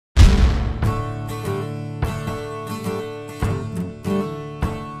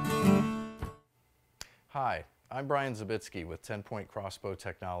Hi, I'm Brian Zabitsky with TenPoint Crossbow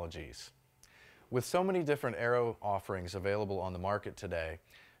Technologies. With so many different arrow offerings available on the market today,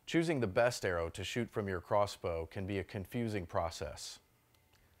 choosing the best arrow to shoot from your crossbow can be a confusing process.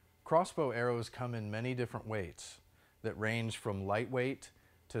 Crossbow arrows come in many different weights that range from lightweight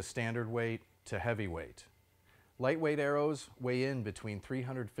to standard weight to heavyweight. Lightweight arrows weigh in between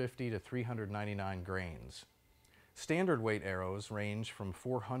 350 to 399 grains. Standard weight arrows range from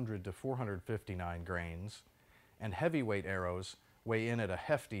 400 to 459 grains, and heavyweight arrows weigh in at a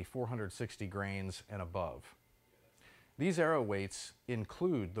hefty 460 grains and above. These arrow weights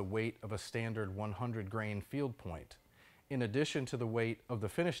include the weight of a standard 100 grain field point, in addition to the weight of the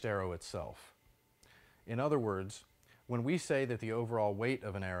finished arrow itself. In other words, when we say that the overall weight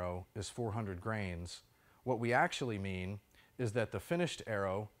of an arrow is 400 grains, what we actually mean is that the finished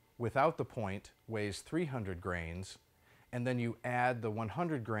arrow without the point weighs 300 grains, and then you add the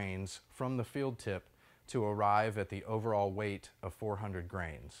 100 grains from the field tip to arrive at the overall weight of 400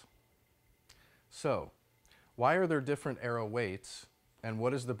 grains. So, why are there different arrow weights, and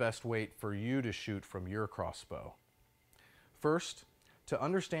what is the best weight for you to shoot from your crossbow? First, to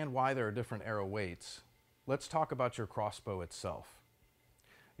understand why there are different arrow weights, let's talk about your crossbow itself.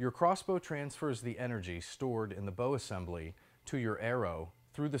 Your crossbow transfers the energy stored in the bow assembly to your arrow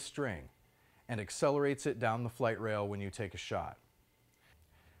through the string and accelerates it down the flight rail when you take a shot.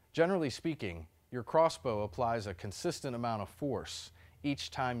 Generally speaking, your crossbow applies a consistent amount of force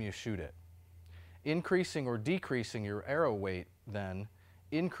each time you shoot it. Increasing or decreasing your arrow weight, then,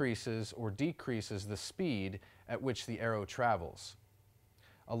 increases or decreases the speed at which the arrow travels.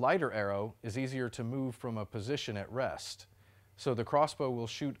 A lighter arrow is easier to move from a position at rest, so the crossbow will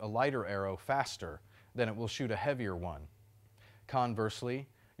shoot a lighter arrow faster than it will shoot a heavier one. Conversely,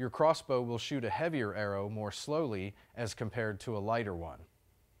 your crossbow will shoot a heavier arrow more slowly as compared to a lighter one.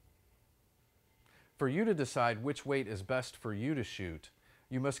 For you to decide which weight is best for you to shoot,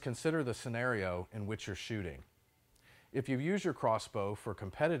 you must consider the scenario in which you're shooting. If you use your crossbow for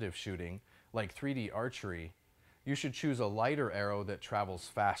competitive shooting, like 3D archery, you should choose a lighter arrow that travels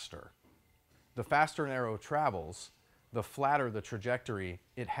faster. The faster an arrow travels, the flatter the trajectory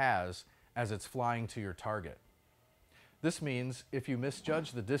it has as it's flying to your target. This means if you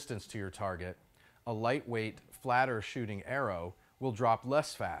misjudge the distance to your target, a lightweight, flatter shooting arrow will drop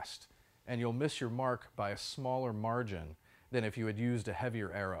less fast, and you'll miss your mark by a smaller margin than if you had used a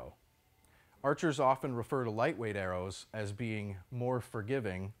heavier arrow. Archers often refer to lightweight arrows as being more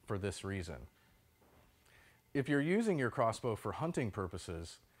forgiving for this reason. If you're using your crossbow for hunting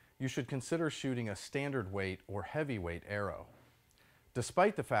purposes, you should consider shooting a standard weight or heavyweight arrow.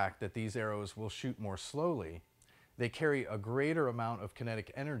 Despite the fact that these arrows will shoot more slowly, they carry a greater amount of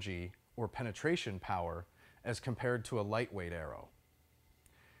kinetic energy or penetration power as compared to a lightweight arrow.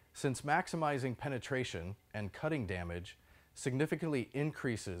 Since maximizing penetration and cutting damage significantly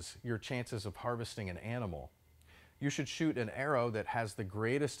increases your chances of harvesting an animal, you should shoot an arrow that has the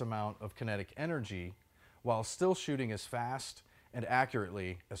greatest amount of kinetic energy while still shooting as fast and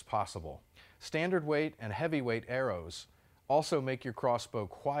accurately as possible. Standard weight and heavyweight arrows also make your crossbow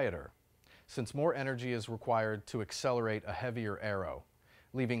quieter, since more energy is required to accelerate a heavier arrow,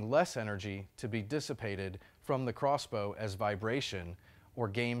 leaving less energy to be dissipated from the crossbow as vibration or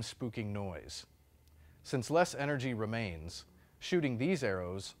game-spooking noise. Since less energy remains, shooting these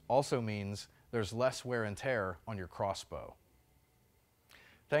arrows also means there's less wear and tear on your crossbow.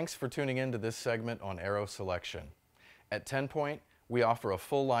 Thanks for tuning in to this segment on arrow selection. At TenPoint, we offer a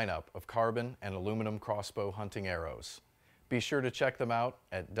full lineup of carbon and aluminum crossbow hunting arrows. Be sure to check them out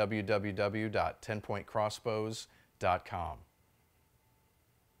at www.tenpointcrossbows.com.